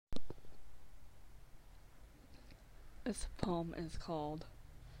This poem is called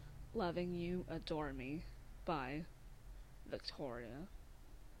Loving You Adore Me by Victoria.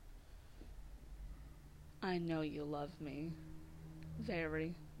 I know you love me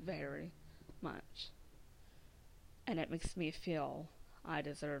very, very much, and it makes me feel I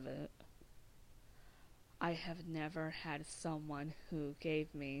deserve it. I have never had someone who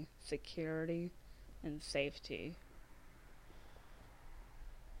gave me security and safety.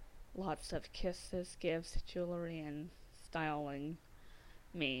 Lots of kisses, gifts, jewelry, and styling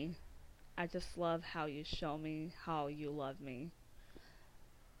me. I just love how you show me how you love me.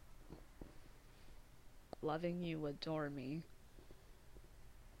 Loving you adore me.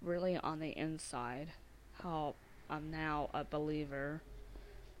 Really on the inside, how I'm now a believer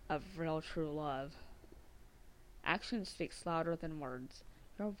of real true love. Action speaks louder than words.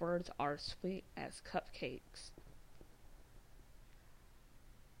 Your words are sweet as cupcakes.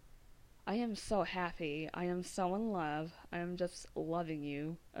 I am so happy. I am so in love. I am just loving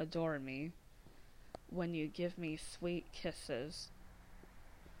you. Adore me. When you give me sweet kisses.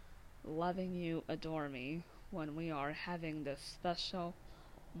 Loving you. Adore me. When we are having this special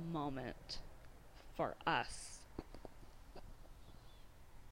moment for us.